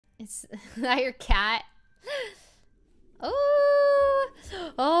Is that your cat? Oh,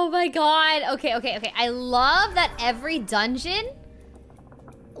 oh my god. Okay, okay, okay. I love that every dungeon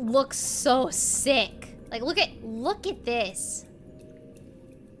looks so sick. Like, look at this.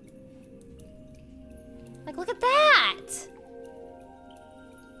 Like, look at that.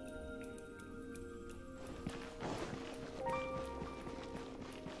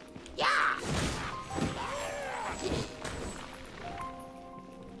 Yeah.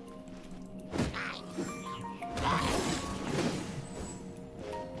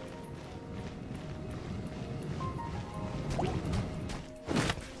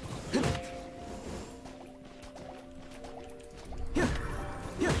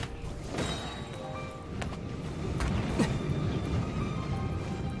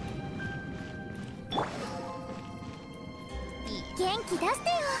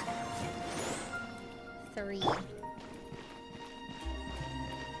 Three.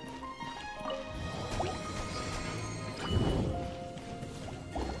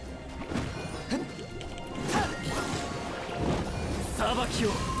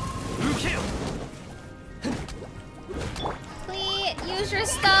 Please use your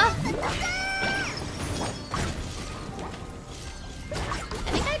stuff.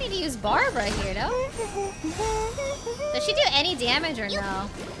 I think I need to use Barbara here, no? Does she do any damage or no?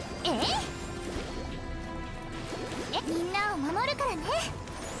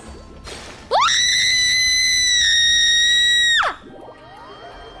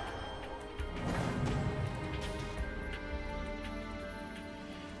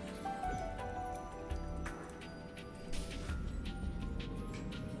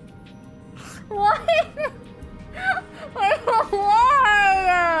 What?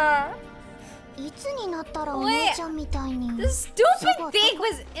 Why? Wait, this stupid thing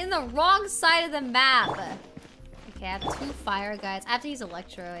was in the wrong side of the map. Okay, I have 2 fire guys. I have to use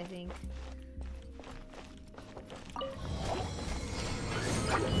Electro, I think.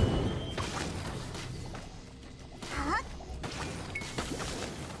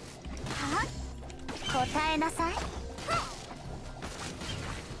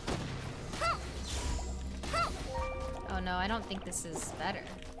 Oh no, I don't think this is better.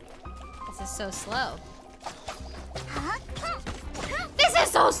 This is so slow. This is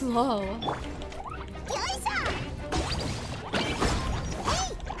so slow!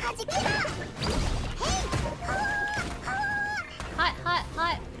 Hot, hot,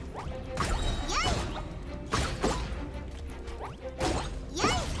 hot.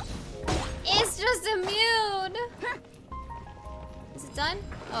 It's just immune! Is it done?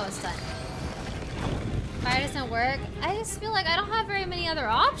 Oh, it's done. Fire doesn't work. I just feel like I don't have very many other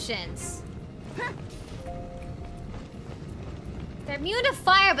options. They're immune to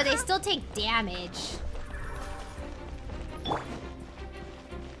fire, but they still take damage.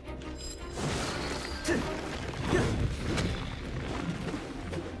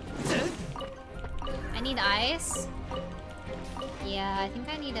 I need ice. Yeah, I think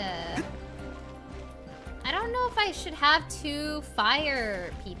I need a... I don't know if I should have 2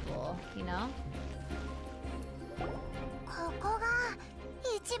 fire people, you know?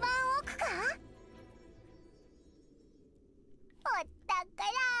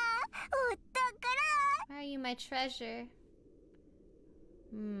 Where are you, my treasure?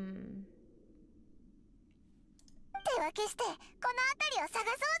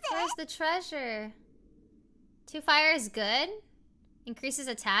 Where's the treasure? 2 fire is good? Increases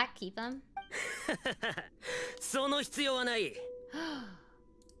attack, keep them. Let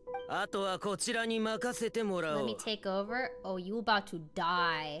me take over. Oh, you about to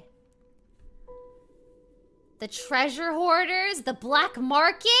die. The treasure hoarders? The black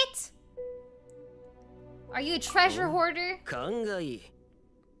market? Are you a treasure hoarder?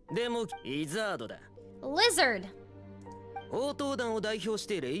 Lizard.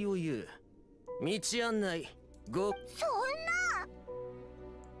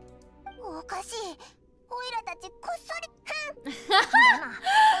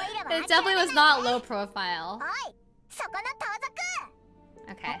 It definitely was not low profile.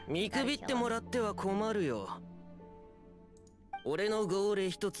 Okay.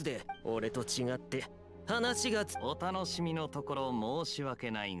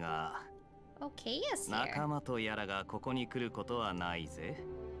 Okay, yes, here. 仲間とやらがここに来ることはないぜ。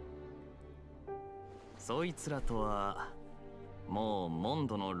そいつらとはもうモン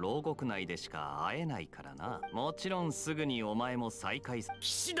ドの牢獄内でしか会えないからな。もちろんすぐにお前も再会。騎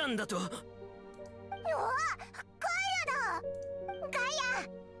士団だと。うわ、ガイアだ。ガイ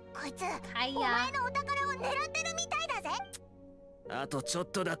ア、こいつお前のお宝を狙ってるみたいだぜ。あとちょっ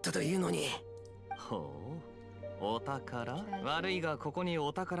とだったというのに。ほう。お宝？悪いがここに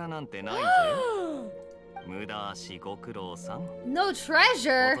お宝なんてないぜ。無駄足ご苦労さん。No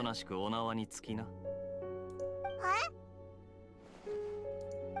treasure. おとなしくお縄につきな。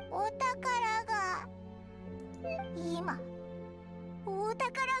お宝が今お宝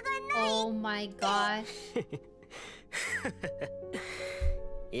がない。 Oh my gosh.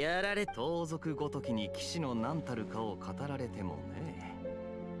 やられ盗賊ごときに騎士の何たるかを語られてもね。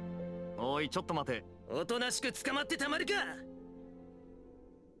おいちょっと待て。おとなしく捕まってたまるか。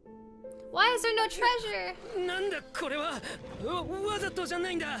 Why is there no treasure? なんだこれは。わざとじゃ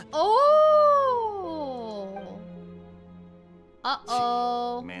ないんだ。 Oh.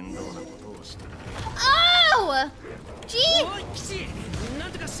 Uh-oh. 面倒なことをしてる。 Oh! Gee! おい騎士、な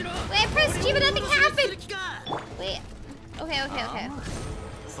んとかしろ。 Wait, press G, but nothing happened. Wait. Okay.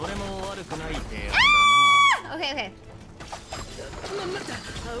 それも悪くない提案だな。 Okay. 待った。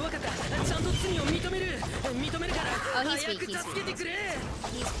わかった。ちゃんと罪を認めるから。 Oh, he's 早 weak. く助けてくれ。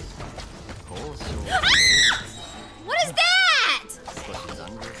 What is that? 少し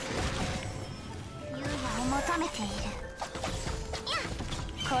残業する。優也を求めている。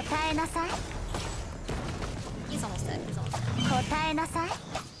答えなさい。 He's almost dead. 答えなさい。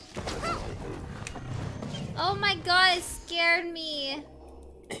 Oh my god, it scared me.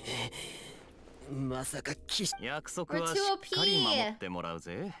 まさか約束は We're し too っかり守ってもらう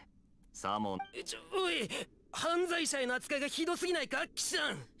ぜ。サーモン。おい、犯罪者への扱いがひどすぎないか、騎士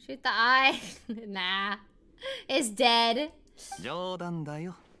団。 Shoot the eye. Nah. It's dead. 冗談だ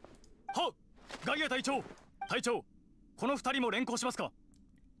よ。はっ、ガイア隊長、この二人も連行しますか。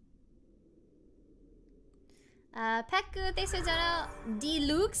 Peku, thanks for dono.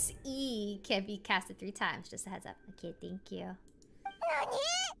 Deluxe E can be casted 3 times. Just a heads up. Okay, thank you.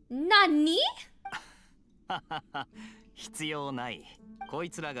 Nani? 必要ない。こい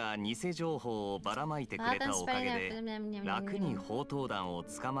つらが偽情報をばらまいてくれたおかげで楽に砲塔弾を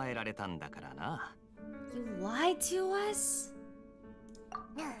捕まえられたんだからな。 You lied to us?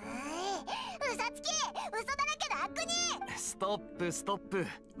 嘘つき、嘘だらけの悪人。ストップ。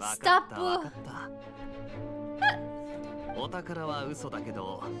わかった。お宝は嘘だけ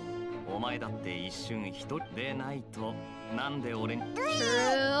ど、お前だって一瞬一人でないとなんで俺に。 True.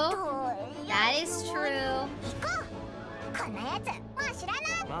 That is true. こんなやつもう知らない。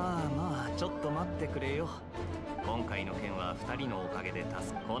まあちょっと待ってくれよ。今回の件は2人のおかげで助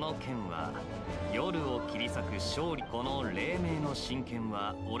かる。この件は夜を切り裂く勝利。この黎明の真剣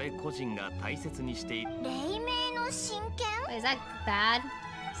は俺個人が大切にしている。黎明の真剣。 Wait, is that bad?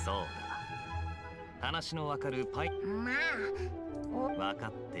 そうだ。話のわかるパイ。まあ分か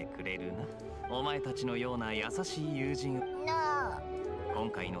ってくれるな。お前たちのような優しい友人。今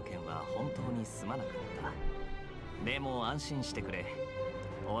回の件は本当にすまなかった。でも安心してくれ。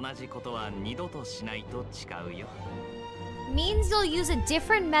同じことは二度としないと誓うよ。 Means you'll use a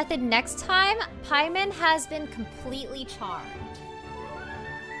different method next time. Paimon has been completely charmed.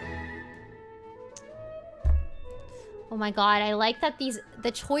 Oh my god, I like that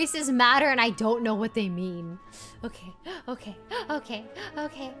the choices matter and I don't know what they mean. Okay.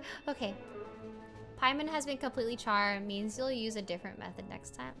 Paimon has been completely charmed means you'll use a different method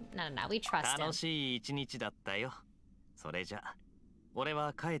next time. No, we trust him. 楽しい一日だったよ。それじゃ、俺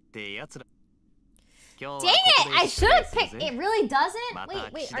は帰って奴ら。 Dang it! I should have picked. It really doesn't?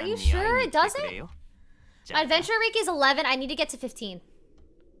 Wait, are you sure it doesn't? My adventure week is 11. I need to get to 15.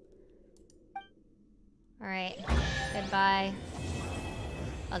 Alright. Goodbye.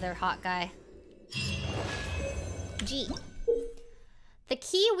 Other hot guy. G. The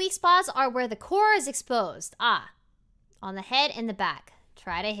key weak spots are where the core is exposed. Ah. On the head and the back.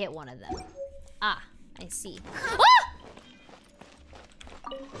 Try to hit one of them. Ah. I see. Ah!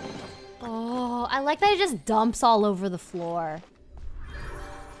 Oh, I like that it just dumps all over the floor.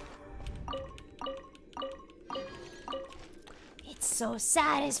 It's so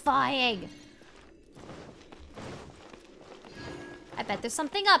satisfying. I bet there's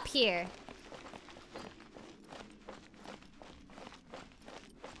something up here.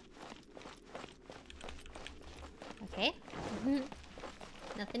 Okay.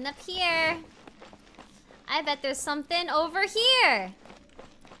 Nothing up here. I bet there's something over here.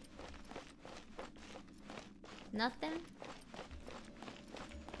 Nothing?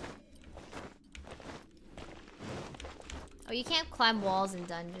 Oh, you can't climb walls in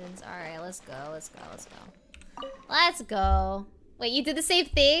dungeons. Alright, let's go. Let's go. Wait, you did the same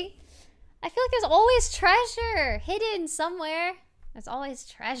thing? I feel like there's always treasure hidden somewhere. There's always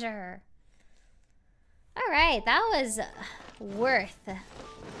treasure. Alright, that was worth.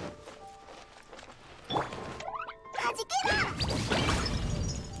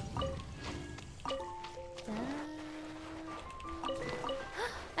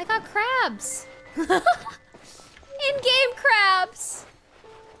 got crabs. In-game crabs.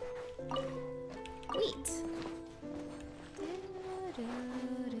 Wheat.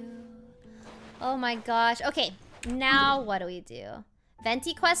 Oh my gosh. Okay, now what do we do?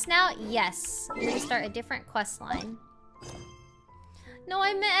 Venti quest now? Yes. We need to start a different quest line. No,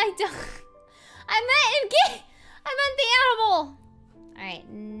 I meant in-game. I meant the animal. All right.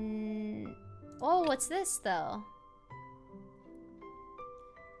 Oh, what's this though?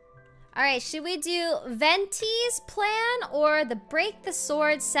 All right, should we do Venti's plan or the Break the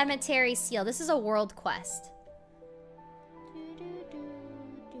Sword Cemetery Seal? This is a world quest.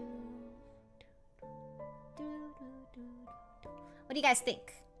 What do you guys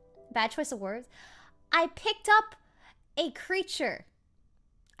think? Bad choice of words? I picked up a creature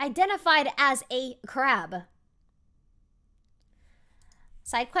identified as a crab.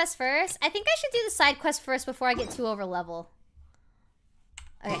 Side quest first? I think I should do the side quest first before I get too over level.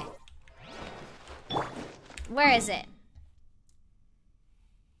 Okay. Where is it?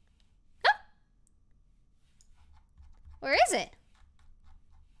 Huh? Where is it?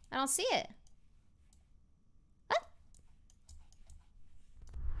 I don't see it. What?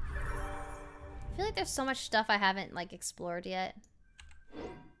 I feel like there's so much stuff I haven't like explored yet.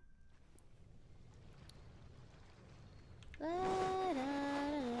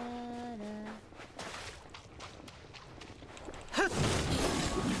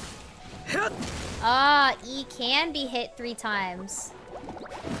 Ah, E can be hit 3 times.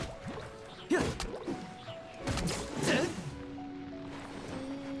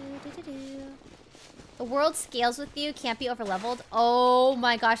 The world scales with you, can't be overleveled. Oh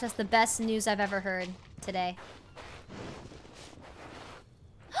my gosh, that's the best news I've ever heard today.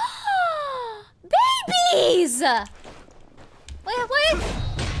 Babies! Wait, what?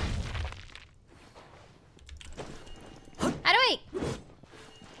 How do I...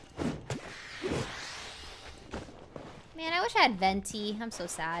 Man, I wish I had Venti. I'm so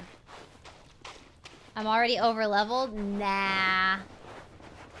sad. I'm already overleveled? Nah.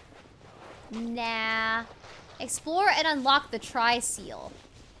 Nah. Explore and unlock the Tri-Seal.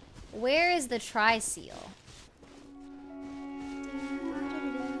 Where is the Tri-Seal?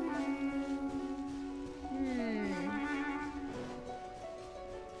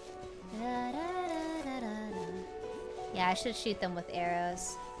 Yeah, I should shoot them with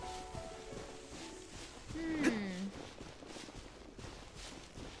arrows.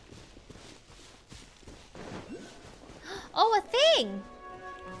 Oh, a thing!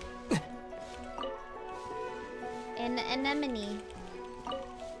 An anemone.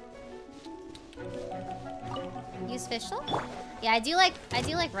 Use Fischl? Yeah, I do like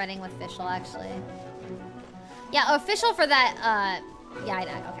running with Fischl actually. Yeah, official for that. Yeah,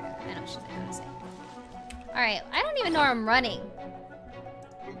 okay, I know what she's gonna say. All right, I don't even know where I'm running.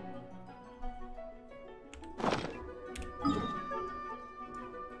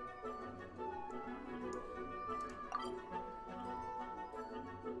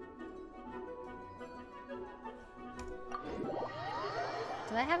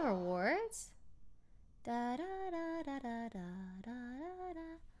 Do I have rewards? Da da da da da da da da.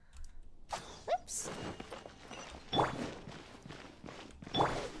 Oops.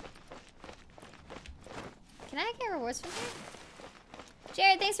 Can I get rewards from here?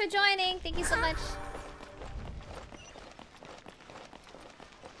 Jared, thanks for joining. Thank you so much.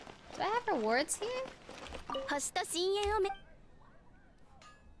 Do I have rewards here?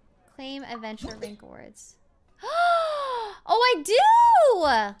 Claim adventure rank awards. Oh, I do!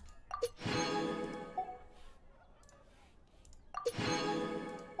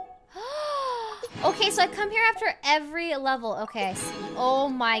 Okay, so I come here after every level. Okay, I see. Oh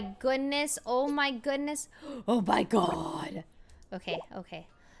my goodness. Oh my goodness. Oh my god. Okay, okay.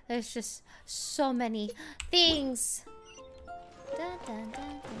 There's just so many things. Dun, dun,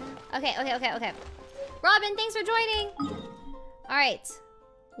 dun, dun. Okay. Robin, thanks for joining. All right.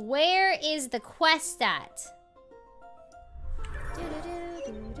 Where is the quest at?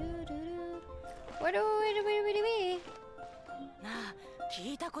 Where do we?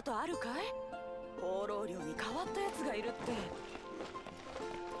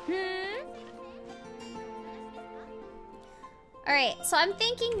 Alright, so I'm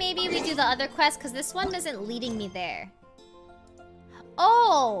thinking maybe we do the other quest because this one isn't leading me there.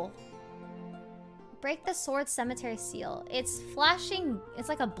 Oh! Break the Sword Cemetery Seal. It's flashing, it's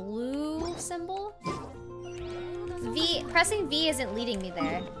like a blue symbol. Pressing V isn't leading me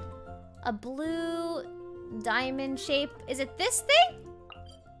there. A blue diamond shape. Is it this thing?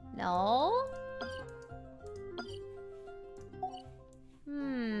 No.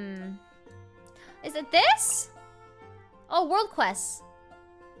 Is it this? Oh, World Quest.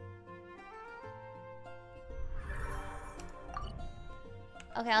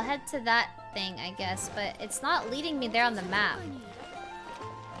 Okay, I'll head to that thing, I guess, but it's not leading me there on the map.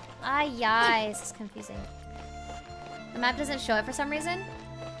 This is confusing. The map doesn't show it for some reason.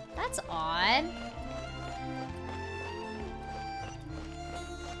 That's odd.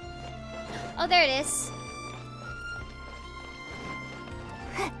 Oh, there it is.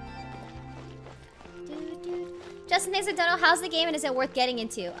 Justin thinks I don't know how's the game and is it worth getting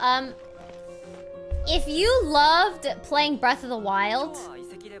into? If you loved playing Breath of the Wild,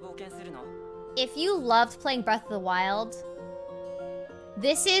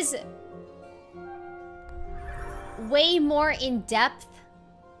 this is way more in depth.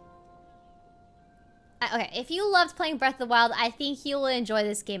 Okay, if you loved playing Breath of the Wild, I think you will enjoy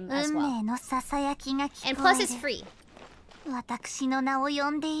this game as well. And plus, it's free. Dad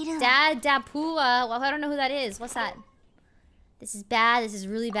Dapua. Well, I don't know who that is. What's that? This is bad. This is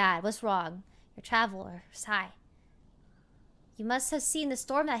really bad. What's wrong? Your traveler. Sigh. You must have seen the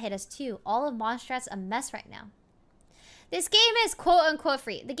storm that hit us too. All of Mondstradt's a mess right now. This game is quote-unquote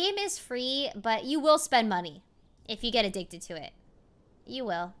free. The game is free, but you will spend money if you get addicted to it. You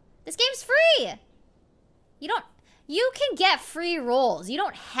will. This game's free! You can get free rolls. You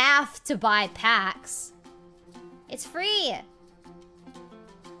don't have to buy packs. It's free.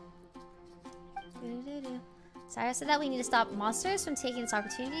 Cyrus said that we need to stop monsters from taking this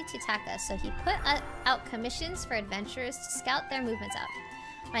opportunity to attack us, so he put out commissions for adventurers to scout their movements out.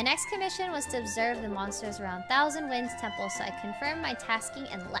 My next commission was to observe the monsters around Thousand Winds Temple, so I confirmed my tasking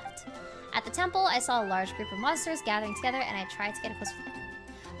and left. At the temple, I saw a large group of monsters gathering together, and I tried to get closer to them.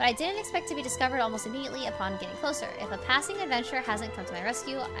 But I didn't expect to be discovered almost immediately upon getting closer. If a passing adventurer hasn't come to my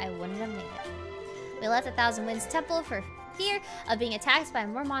rescue, I wouldn't have made it. We left the Thousand Winds Temple for fear of being attacked by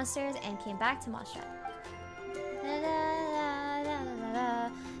more monsters and came back to Mondstadt.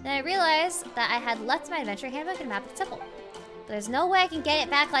 Then I realized that I had left my adventure handbook and map of the temple. But there's no way I can get it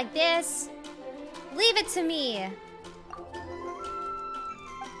back like this. Leave it to me.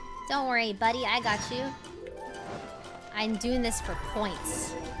 Don't worry, buddy. I got you. I'm doing this for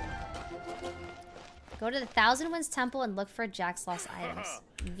points. Go to the Thousand Winds Temple and look for Jack's lost items.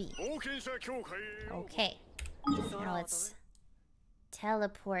 V. Okay. Now let's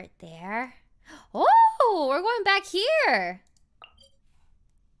teleport there. Oh, we're going back here.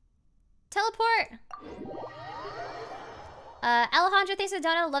 Teleport. Alejandro, thanks for the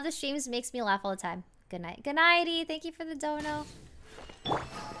dono. Love the streams. Makes me laugh all the time. Good night. Good nighty. Thank you for the dono.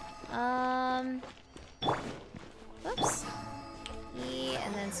 Whoops. E,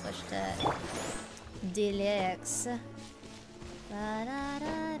 and then switch to Deluxe.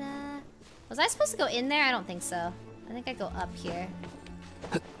 Was I supposed to go in there? I don't think so. I think I go up here.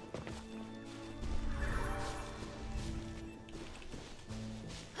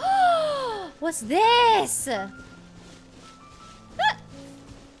 What's this?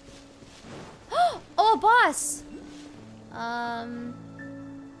 Oh, a boss!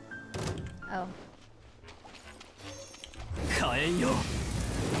 Oh. I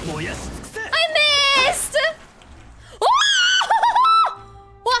missed!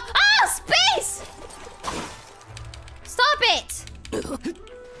 What? Ah, space! Stop it!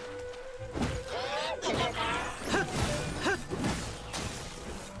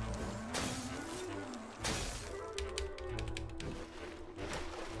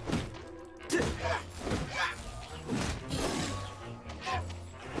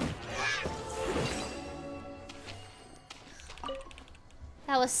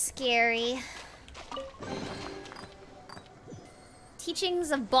 That was scary.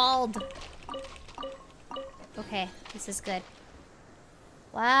 Teachings of Bald. Okay, this is good.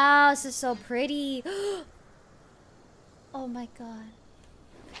 Wow, this is so pretty. Oh my god.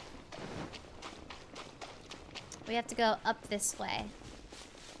 We have to go up this way.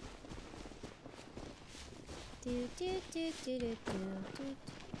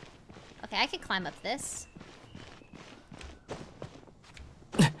 Okay, I can climb up this.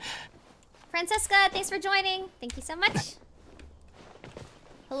 Francesca, thanks for joining. Thank you so much.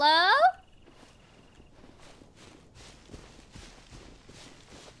 Hello?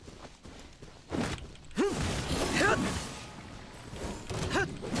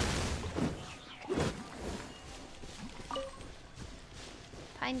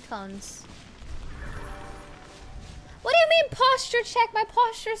 Pine cones. What do you mean posture check? My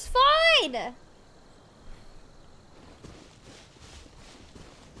posture's fine.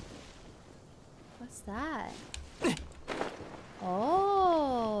 What's that?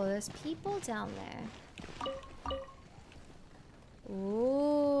 Oh, there's people down there.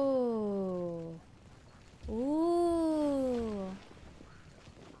 Ooh. Ooh.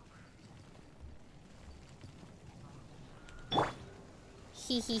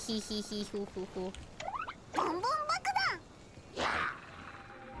 Hee hee hee hee hee hoo hoo hoo.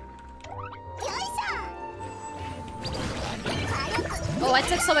 Oh, I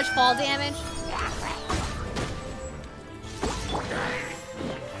took so much fall damage.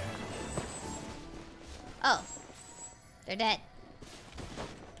 Oh. They're dead.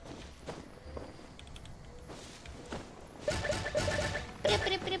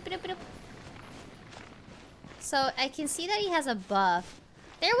 So I can see that he has a buff.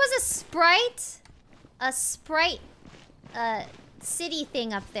 There was a sprite city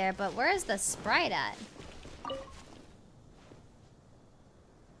thing up there, but where is the sprite at?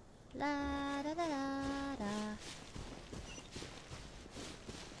 La, da, da, da, da.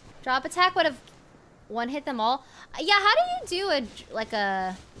 Drop attack would have one hit them all. Yeah, how do you do a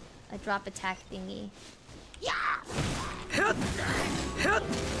drop attack thingy? Yeah.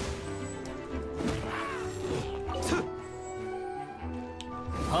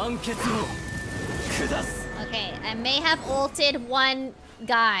 Okay, I may have ulted one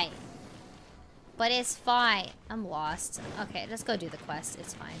guy, but it's fine. I'm lost. Okay, let's go do the quest.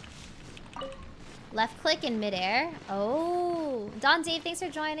 It's fine. Left click in midair. Oh, Don Dave, thanks for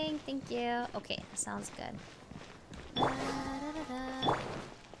joining. Thank you. Okay, sounds good.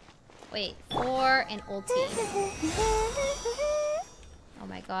 Wait, 4 and ulti. Oh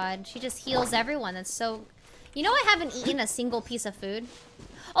my god, she just heals everyone. That's so... You know I haven't eaten a single piece of food?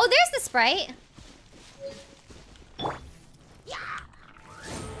 Oh, there's the sprite.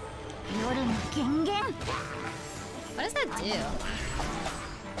 What does that do?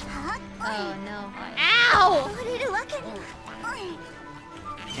 Oh no. Ow!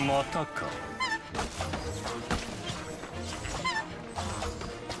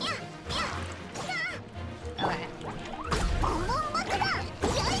 Okay.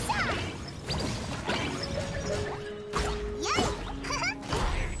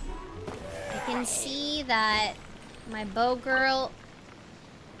 I can see that my bow girl...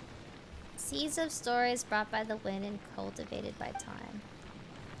 Seeds of stories brought by the wind and cultivated by time.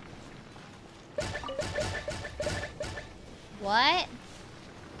 What?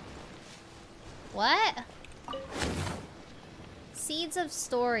 What? Seeds of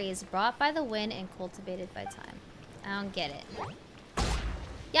stories brought by the wind and cultivated by time. I don't get it.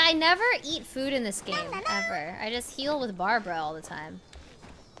 Yeah, I never eat food in this game, ever. I just heal with Barbara all the time.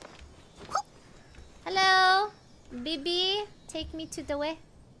 Hello? Bibi, take me to the way.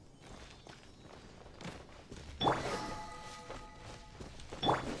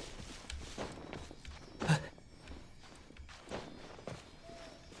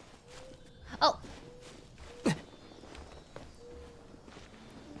 Oh.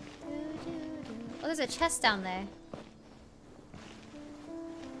 Oh, there's a chest down there.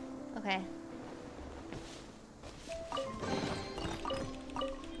 Okay.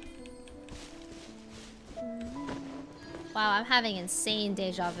 Wow, I'm having insane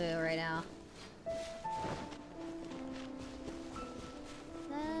deja vu right now.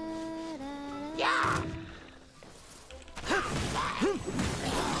 Yeah.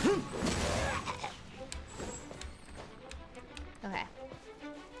 Okay.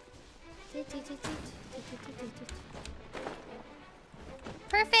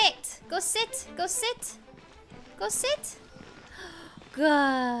 Perfect. Go sit. Go sit. Go sit.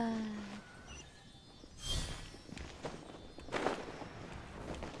 Good.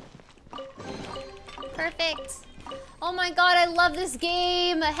 Perfect. Oh my god, I love this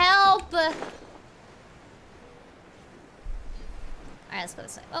game. Help. Alright, let's go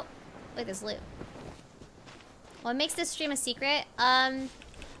this way. Oh, look, there's loot. What makes this stream a secret?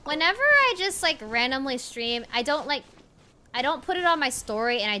 Whenever I just like randomly stream, I don't put it on my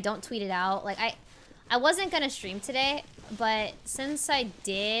story and I don't tweet it out. Like I wasn't gonna stream today, but since I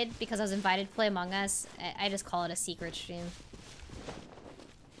did, because I was invited to play Among Us, I just call it a secret stream.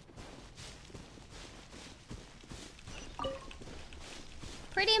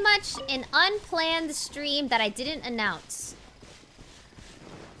 Pretty much an unplanned stream that I didn't announce.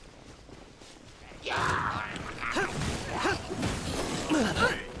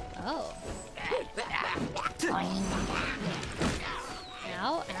 Oh.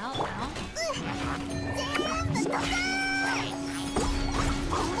 Ow, ow, ow.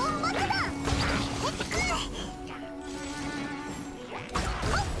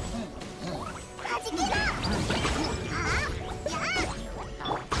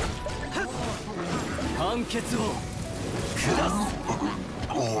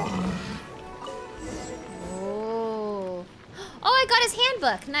 Oh. Oh, I got his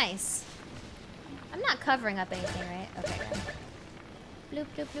handbook. Nice. I'm not covering up anything, right? Okay, good. Bloop,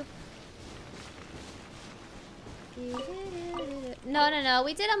 bloop, bloop. No.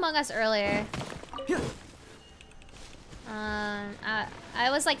 We did Among Us earlier. I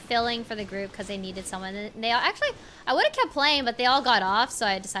was like filling for the group because they needed someone. And they all, actually, I would have kept playing, but they all got off, so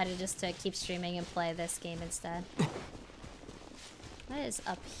I decided just to keep streaming and play this game instead. What is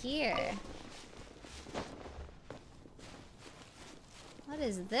up here? What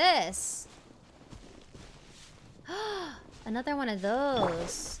is this? Another one of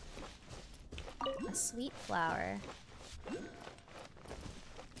those. A sweet flower.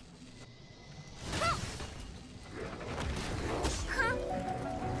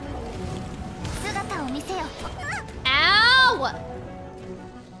 Ow!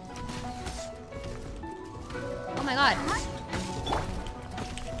 Oh my god.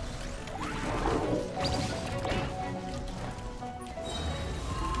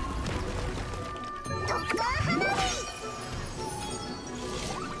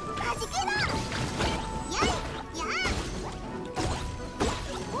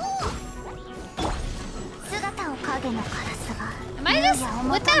 Am I just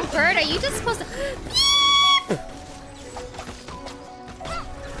with that bird? Are you just supposed to?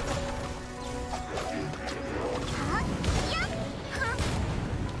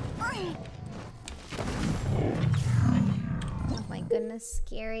 Oh my goodness,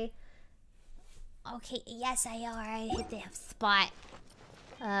 scary. Okay, yes, I already hit the spot.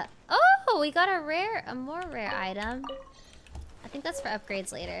 Oh, we got a more rare item. I think that's for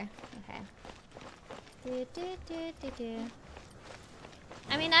upgrades later. Okay.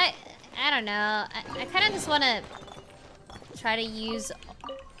 I mean, I don't know. I kind of just want to try to use,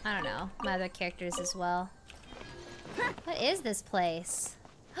 I don't know, my other characters as well. What is this place?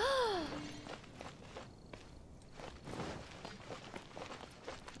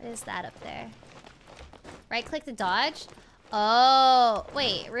 What is that up there? Right click to dodge? Oh,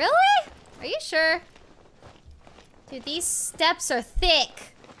 wait, really? Are you sure? Dude, these steps are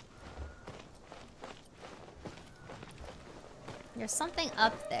thick. There's something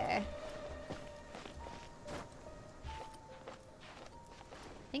up there.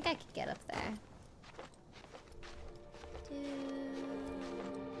 I think I could get up there.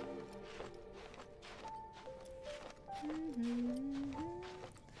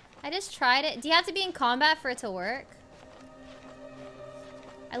 I just tried it. Do you have to be in combat for it to work?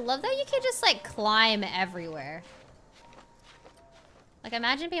 I love that you can just like climb everywhere. Like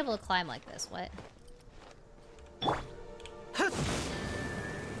imagine being able to climb like this. What?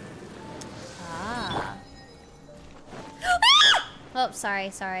 Ah. Oh,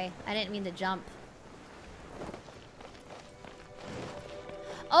 sorry. I didn't mean to jump.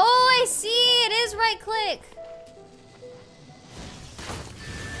 Oh, I see. It is right click.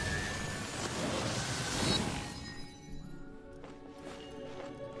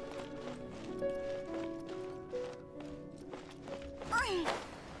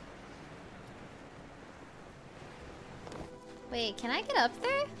 Wait, can I get up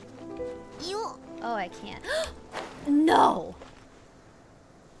there? You. Oh, I can't. No.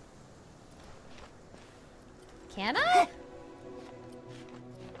 Can I?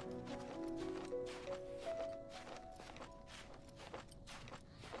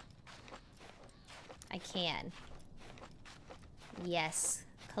 I can. Yes.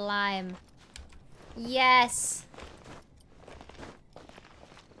 Climb. Yes.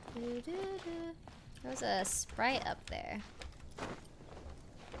 There's a sprite up there.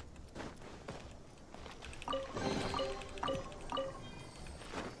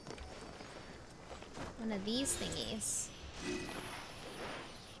 One of these thingies.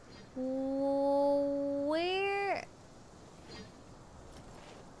 Where?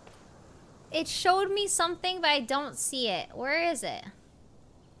 It showed me something, but I don't see it. Where is it?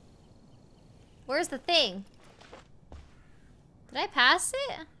 Where's the thing? Did I pass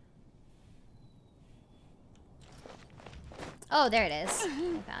it? Oh, there it is.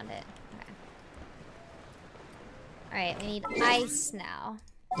 I found it. Okay. Alright, we need ice now.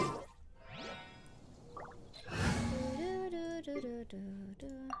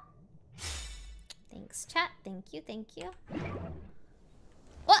 Thanks, chat. Thank you.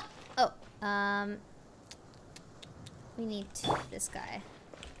 What? Oh, we need this guy.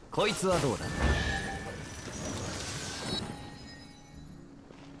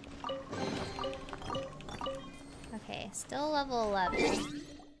 Okay, still level 11.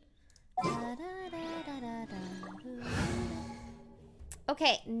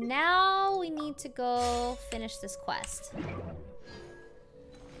 Okay, now we need to go finish this quest.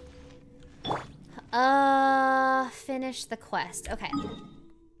 Finish the quest. Okay.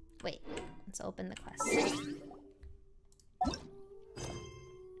 Wait, let's open the quest.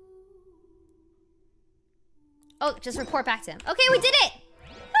 Oh, just report back to him. Okay, we did it!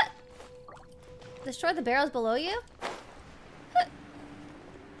 Huh. Destroy the barrels below you?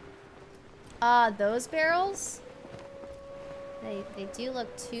 Huh. Those barrels? They do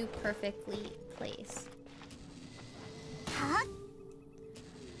look too perfectly placed. Huh?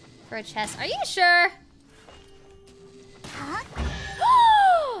 For a chest. Are you sure? Huh?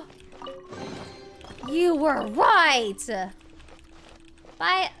 You were right!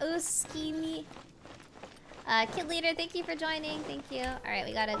 Bye, Uskimi. Kid Leader, thank you for joining. Thank you. Alright,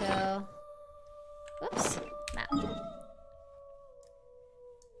 we gotta go. Whoops. Map.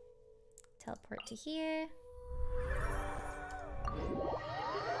 Teleport to here.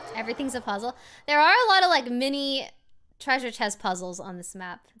 Everything's a puzzle. There are a lot of like mini treasure chest puzzles on this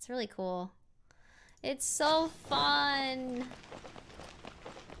map. It's really cool. It's so fun.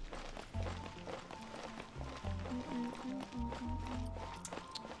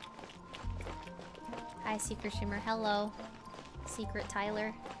 Hi, Secret Streamer. Hello. Secret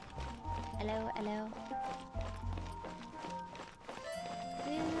Tyler. Hello, hello.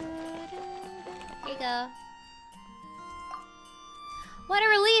 Here you go. What a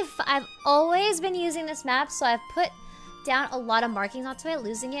relief! I've always been using this map, so I've put down a lot of markings onto it.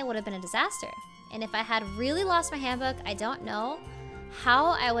 Losing it would have been a disaster. And if I had really lost my handbook, I don't know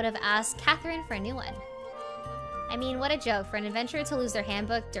how I would have asked Catherine for a new one. I mean, what a joke for an adventurer to lose their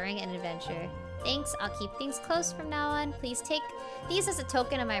handbook during an adventure. Thanks, I'll keep things close from now on. Please take these as a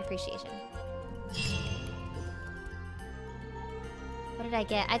token of my appreciation. What did I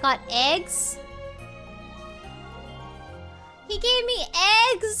get? I got eggs? He gave me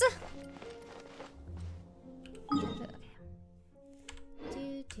eggs!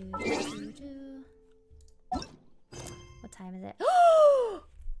 What time is it?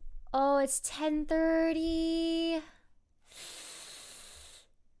 Oh, it's 10:30.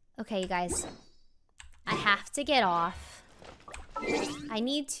 Okay, you guys. I have to get off. I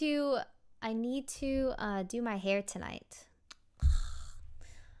need to do my hair tonight.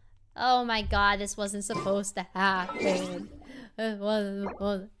 Oh my god, this wasn't supposed to happen. It wasn't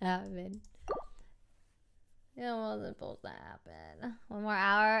supposed to happen. It wasn't supposed to happen. One more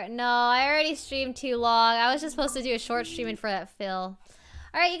hour? No, I already streamed too long. I was just supposed to do a short streaming for that fill.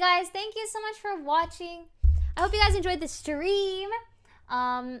 Alright, you guys, thank you so much for watching. I hope you guys enjoyed the stream.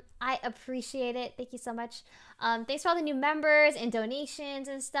 I appreciate it. Thank you so much. Thanks for all the new members and donations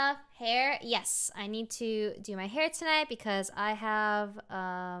and stuff. Hair, yes, I need to do my hair tonight because I have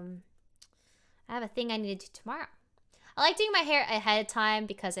a thing I need to do tomorrow. I like doing my hair ahead of time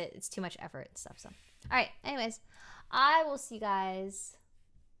because it's too much effort and stuff. So, all right. Anyways, I will see you guys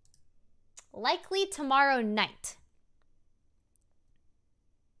likely tomorrow night.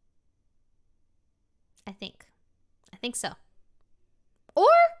 I think so. Or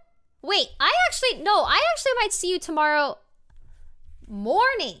wait, I actually might see you tomorrow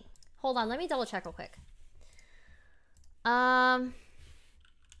morning. Hold on, let me double check real quick. I'll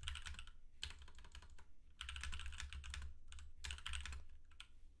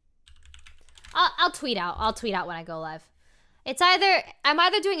tweet out. I'll tweet out when I go live. I'm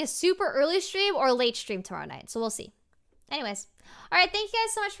either doing a super early stream or a late stream tomorrow night. So we'll see. Anyways. All right, thank you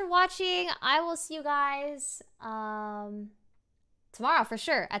guys so much for watching. I will see you guys tomorrow for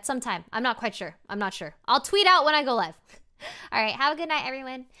sure at some time. I'm not quite sure. I'm not sure. I'll tweet out when I go live. All right, have a good night,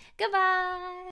 everyone. Goodbye.